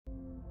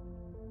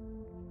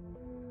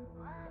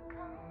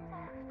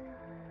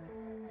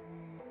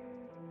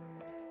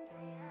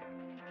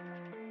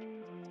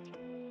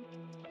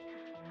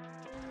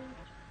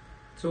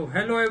So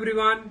hello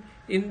everyone,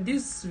 in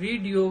this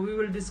video we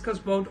will discuss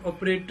about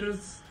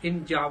operators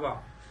in Java.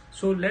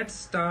 So let's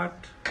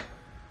start.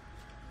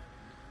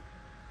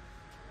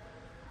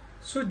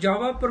 So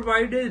Java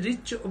provides a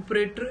rich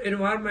operator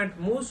environment.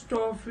 Most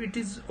of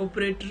its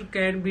operator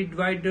can be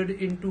divided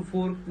into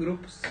four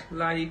groups,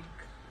 like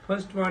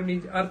first one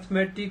is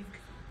arithmetic,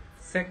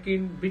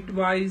 second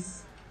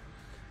bitwise,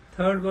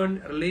 third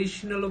one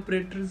relational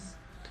operators,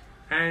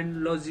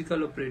 and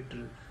logical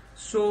operator.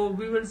 So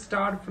we will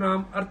start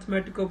from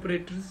arithmetic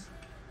operators.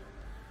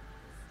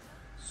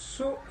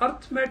 So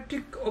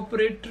arithmetic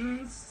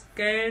operators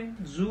can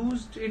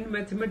used in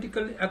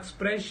mathematical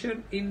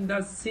expression in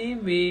the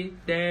same way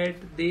that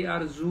they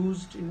are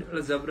used in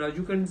algebra.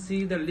 You can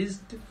see the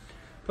list.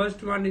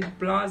 First one is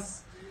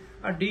plus,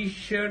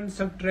 addition,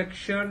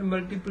 subtraction,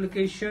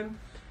 multiplication,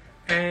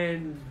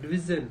 and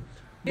division.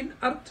 In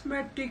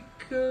arithmetic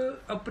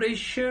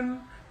operation,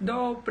 the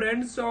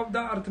operands of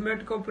the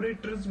arithmetic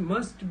operators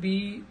must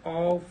be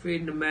of a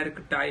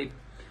numeric type.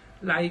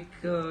 Like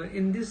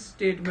in this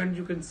statement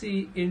you can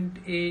see int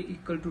a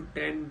equal to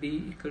 10,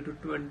 b equal to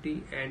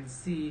 20, and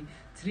c,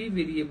 three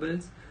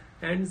variables,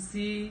 and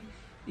c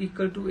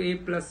equal to a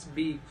plus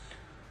b.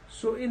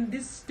 So in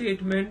this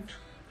statement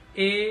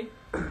a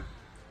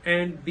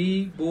and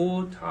b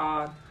both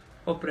are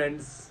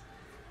operands,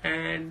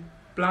 and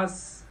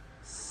plus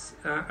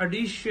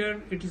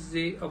addition, it is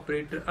a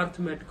operator,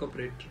 arithmetic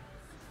operator.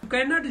 You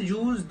cannot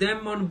use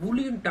them on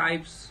Boolean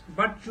types,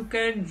 but you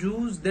can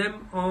use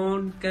them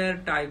on char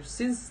types,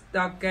 since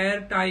the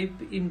char type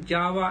in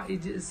Java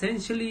is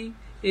essentially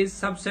a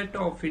subset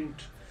of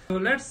int. So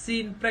let's see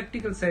in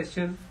practical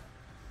session.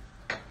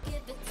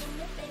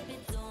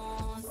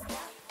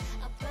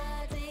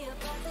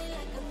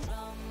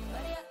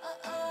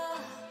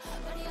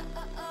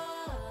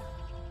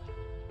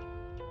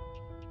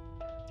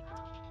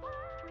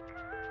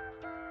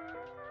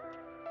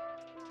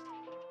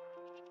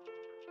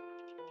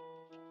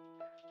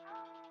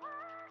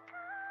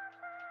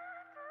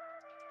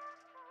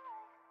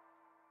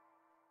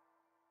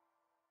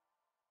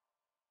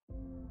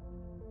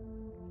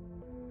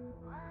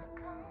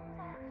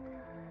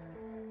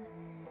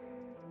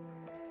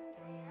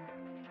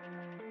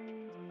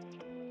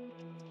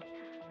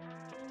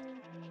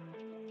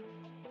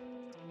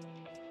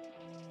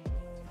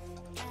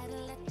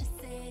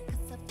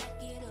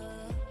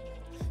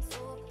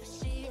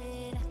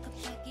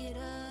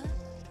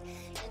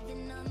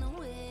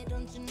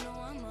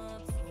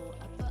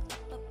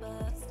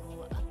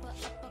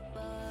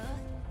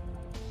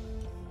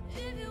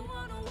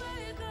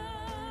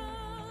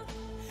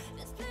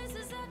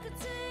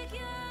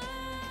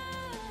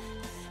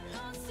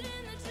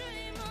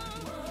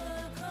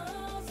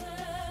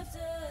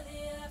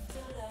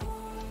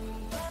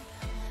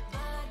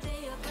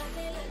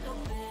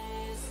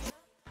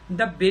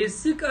 The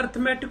basic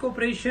arithmetic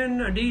operation,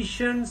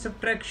 addition,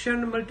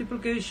 subtraction,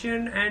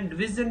 multiplication, and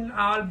division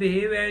all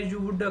behave as you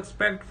would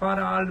expect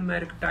for all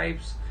numeric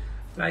types,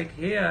 like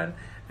here.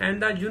 And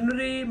the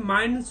unary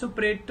minus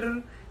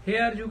operator,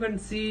 here you can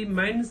see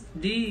minus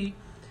d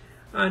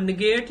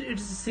negate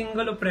its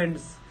single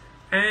operands.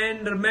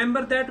 And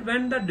remember that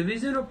when the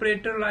division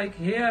operator, like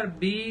here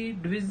b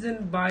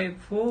division by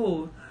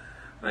 4,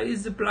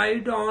 is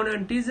applied on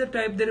integer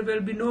type, there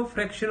will be no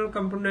fractional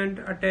component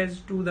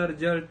attached to the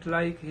result.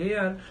 Like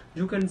here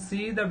you can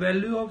see the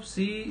value of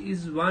c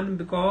is 1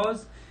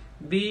 because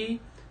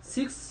b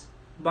 6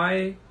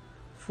 by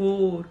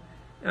 4,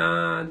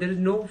 there is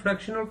no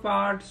fractional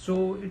part,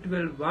 so it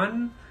will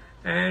 1.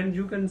 And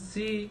you can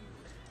see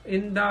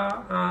in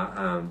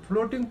the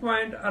floating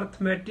point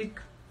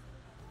arithmetic,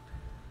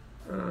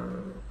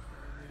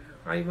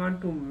 I want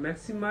to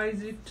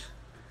maximize it.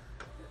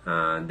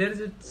 There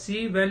is a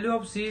c, value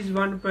of c is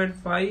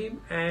 1.5,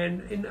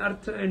 and in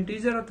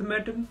integer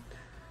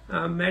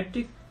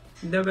arithmetic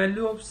the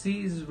value of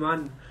c is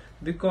 1,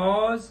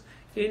 because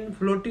in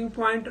floating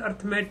point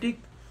arithmetic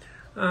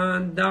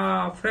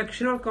the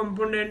fractional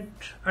component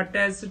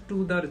attached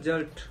to the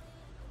result.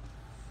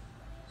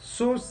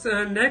 So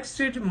next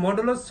is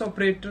modulus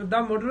operator. The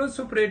modulus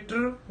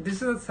operator,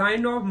 this is a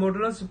sign of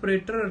modulus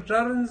operator,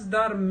 returns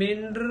the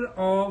remainder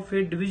of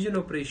a division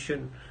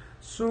operation.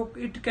 So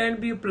it can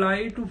be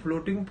applied to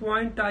floating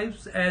point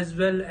types as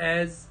well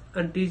as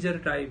integer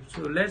types.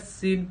 So let's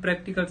see in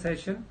practical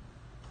session.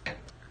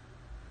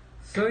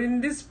 So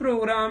in this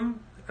program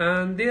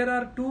there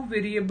are two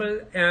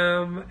variables,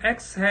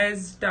 x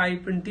has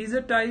type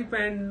integer type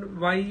and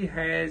y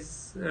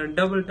has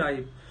double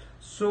type.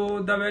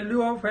 So the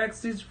value of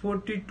x is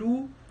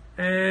 42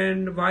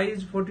 and y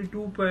is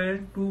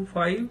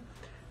 42.25,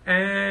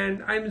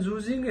 and I'm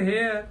using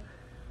here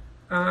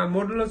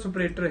modulus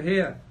operator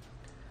here.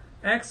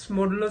 X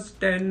modulus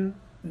 10,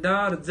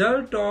 the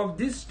result of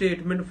this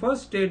statement,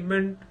 first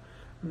statement,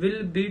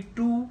 will be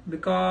 2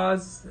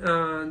 because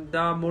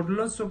the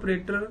modulus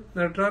operator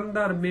return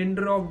the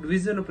remainder of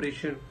division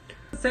operation.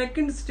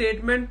 Second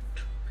statement,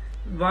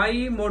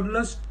 y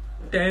modulus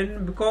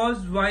 10,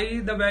 because y,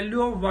 the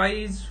value of y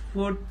is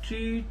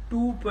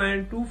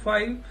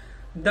 42.25,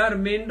 the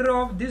remainder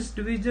of this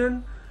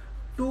division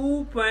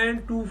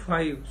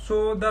 2.25.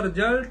 So the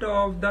result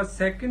of the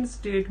second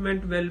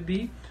statement will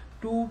be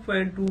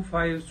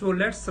 2.25. So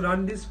let's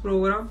run this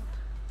program.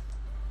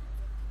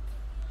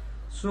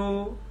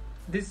 So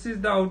this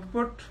is the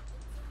output,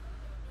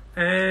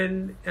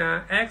 and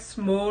x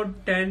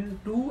mod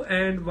 10 2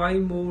 and y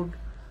mod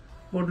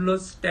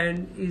modulus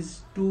 10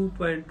 is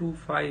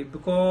 2.25,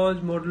 because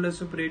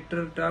modulus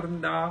operator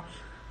turn the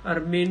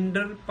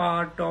remainder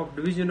part of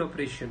division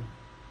operation.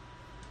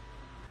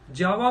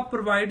 Java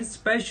provides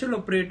special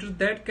operators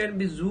that can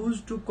be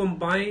used to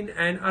combine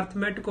an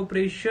arithmetic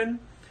operation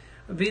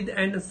with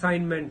an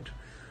assignment.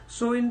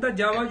 So in the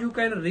Java you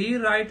can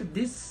rewrite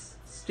this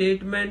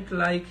statement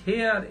like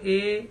here: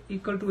 a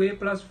equal to a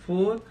plus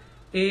 4,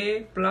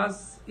 a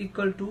plus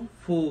equal to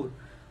 4.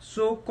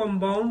 So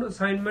compound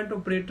assignment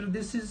operator,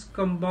 this is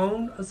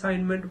compound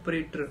assignment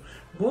operator.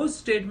 Both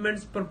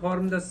statements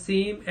perform the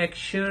same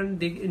action,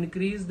 they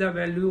increase the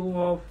value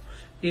of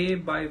a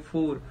by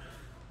 4.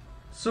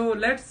 So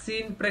let's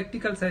see in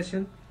practical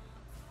session.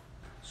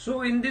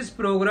 So in this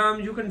program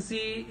you can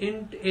see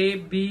int a,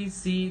 b,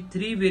 c,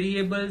 three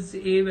variables.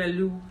 A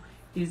value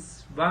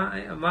is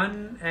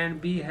 1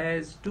 and b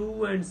has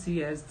 2 and c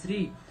has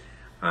 3,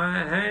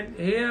 and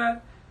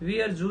here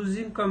we are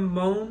using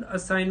compound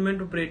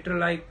assignment operator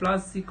like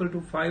plus equal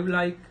to 5,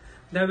 like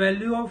the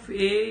value of a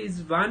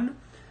is 1,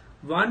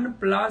 1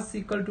 plus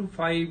equal to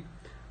 5,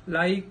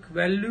 like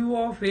value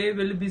of a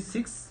will be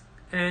 6,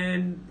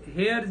 and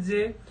here is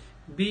a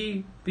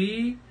b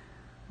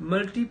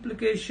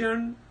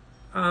multiplication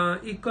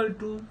equal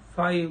to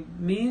 5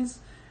 means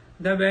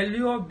the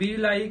value of b,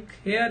 like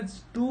here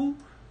is 2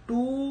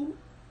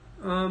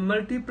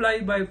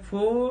 multiplied by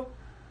 4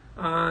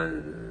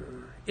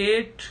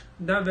 8,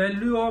 the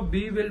value of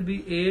b will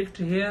be 8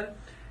 here.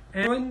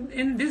 And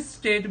in this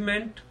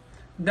statement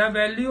the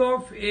value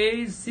of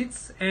a is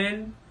 6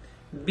 and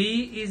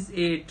b is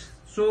 8.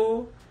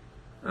 So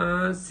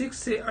 8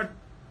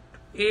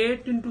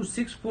 into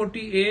 6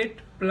 48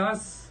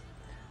 plus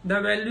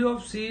the value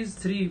of c is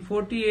 3,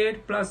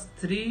 48 plus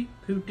 3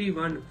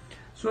 51.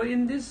 So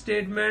in this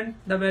statement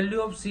the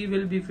value of c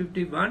will be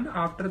 51.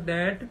 After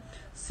that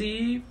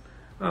c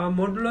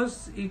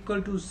modulus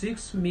equal to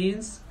 6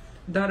 means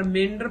the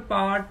remainder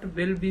part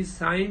will be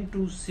assigned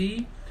to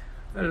c,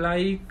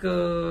 like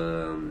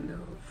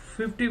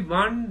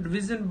 51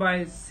 division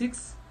by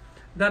 6,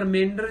 the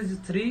remainder is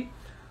 3.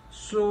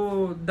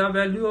 So the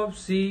value of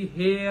c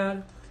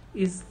here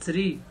is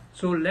 3.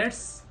 So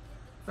let's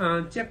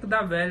check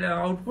the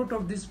output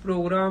of this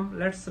program.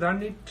 Let's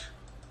run it.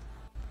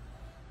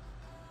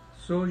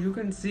 So you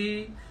can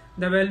see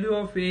the value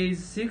of a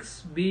is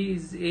 6, b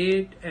is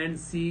 8 and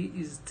c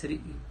is 3.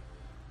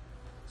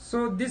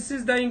 So this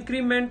is the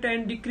increment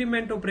and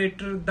decrement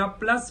operator. The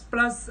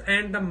plus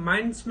and the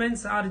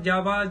minus are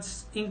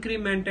Java's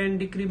increment and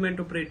decrement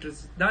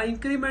operators. The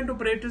increment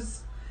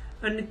operators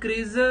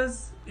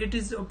increases, it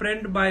is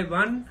operand by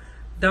 1.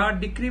 The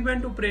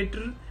decrement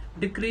operator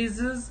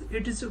decreases,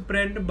 it is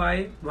operand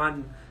by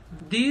 1.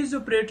 These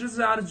operators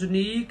are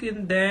unique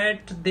in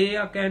that they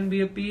can be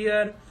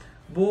appear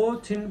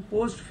both in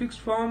postfix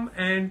form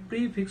and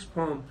prefix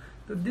form.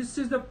 So this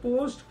is the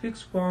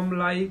postfix form,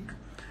 like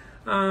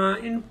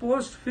in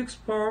postfix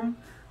form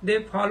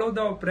they follow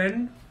the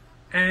operand,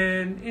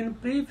 and in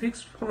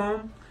prefix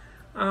form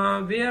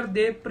where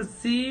they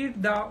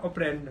precede the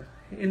operand.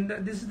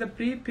 This is the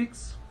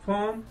prefix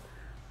form,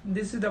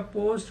 this is the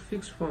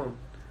postfix form.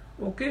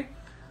 Okay,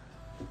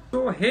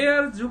 so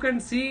here you can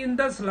see in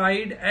the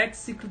slide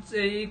x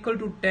equal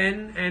to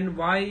 10 and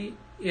y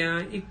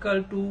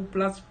equal to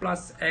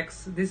plus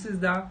x. This is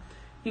the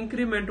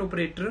increment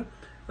operator,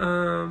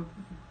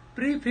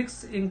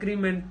 prefix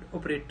increment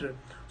operator.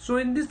 So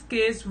in this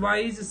case y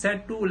is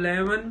set to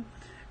 11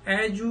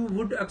 as you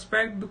would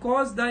expect,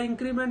 because the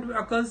increment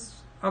occurs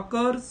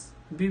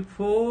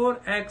before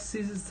x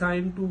is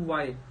assigned to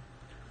y.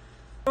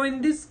 So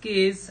in this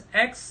case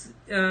x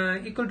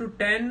equal to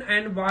 10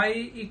 and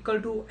y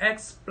equal to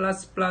x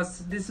plus.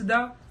 This is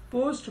the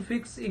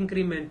postfix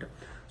increment.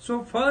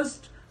 So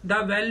first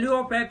the value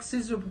of x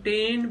is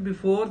obtained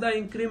before the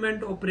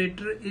increment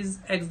operator is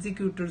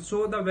executed.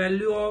 So the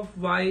value of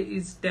y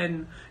is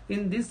 10.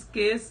 In this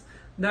case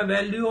the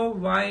value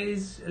of y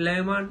is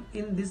 11.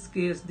 In this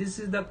case, this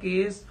is the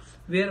case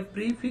where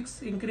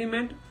prefix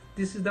increment,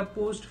 this is the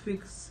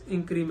postfix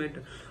increment.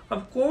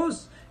 Of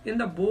course in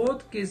the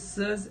both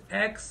cases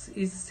x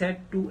is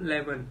set to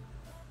 11.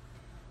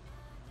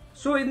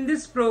 So in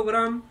this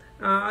program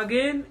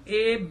again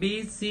a,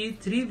 b, c,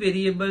 three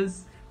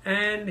variables,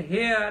 and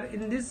here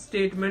in this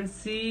statement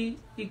c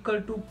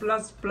equal to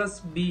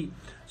plus b.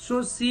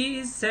 So c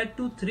is set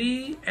to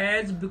 3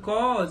 as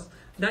because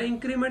the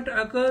increment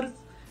occurs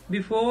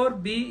before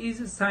b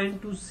is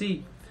assigned to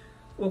c.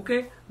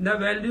 Okay, the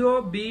value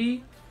of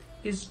b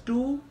is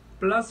 2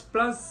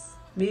 plus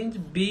means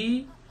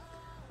b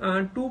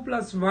 2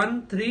 plus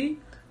 1 3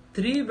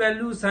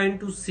 value assigned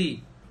to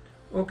c.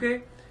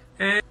 Okay,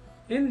 and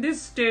in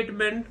this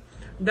statement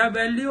the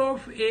value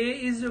of a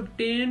is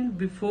obtained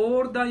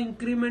before the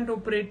increment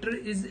operator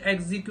is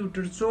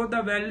executed. So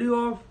the value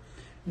of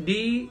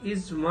D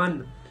is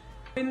 1.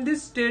 In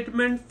this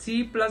statement,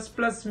 C++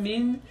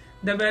 means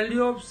the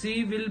value of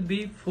C will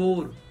be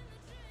 4.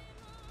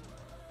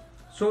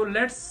 So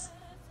let's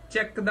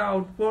check the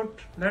output.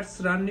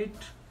 Let's run it.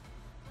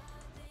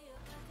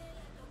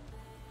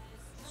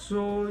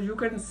 So you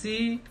can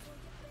see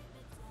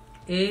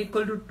A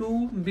equal to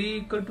 2, B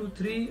equal to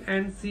 3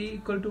 and C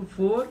equal to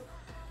 4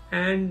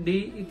 and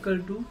D equal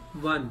to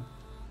 1.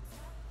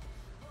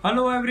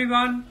 Hello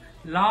everyone.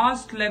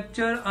 Last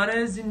lecture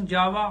arrays in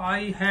Java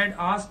I had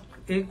asked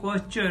a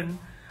question.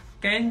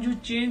 Can you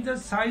change the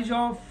size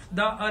of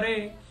the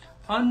array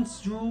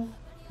once you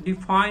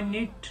define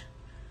it?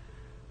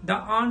 The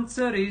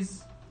answer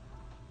is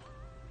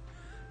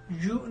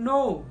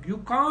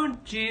you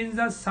can't change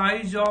the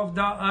size of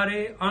the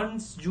array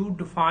once you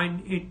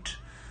define it.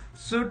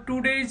 So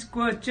today's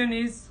question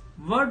is,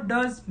 what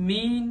does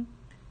mean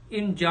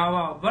in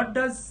Java? What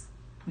does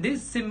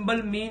this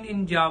symbol mean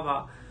in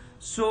Java?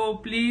 So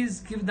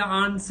please give the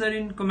answer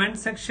in comment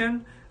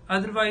section.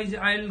 Otherwise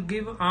I'll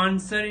give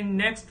answer in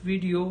next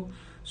video.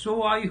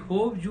 So I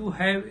hope you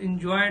have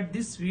enjoyed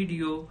this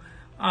video.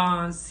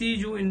 See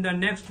you in the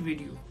next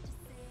video.